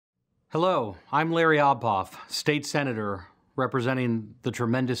Hello, I'm Larry Obhof, State Senator representing the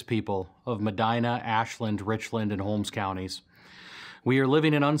tremendous people of Medina, Ashland, Richland, and Holmes counties. We are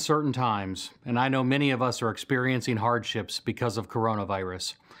living in uncertain times, and I know many of us are experiencing hardships because of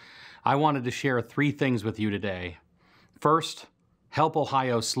coronavirus. I wanted to share 3 things with you today. First, help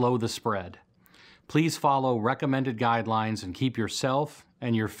Ohio slow the spread. Please follow recommended guidelines and keep yourself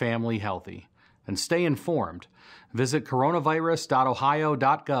and your family healthy. And stay informed. Visit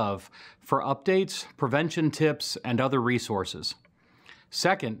coronavirus.ohio.gov for updates, prevention tips, and other resources.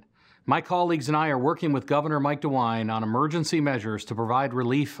 Second, my colleagues and I are working with Governor Mike DeWine on emergency measures to provide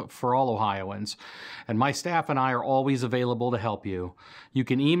relief for all Ohioans, and my staff and I are always available to help you. You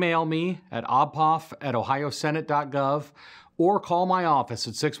can email me at obhof@ohiosenate.gov or call my office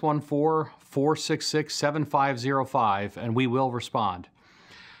at 614-466-7505, and we will respond.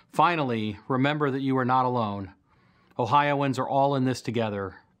 Finally, remember that you are not alone. Ohioans are all in this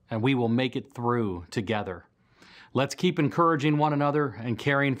together, and we will make it through together. Let's keep encouraging one another and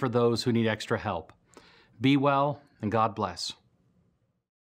caring for those who need extra help. Be well, and God bless.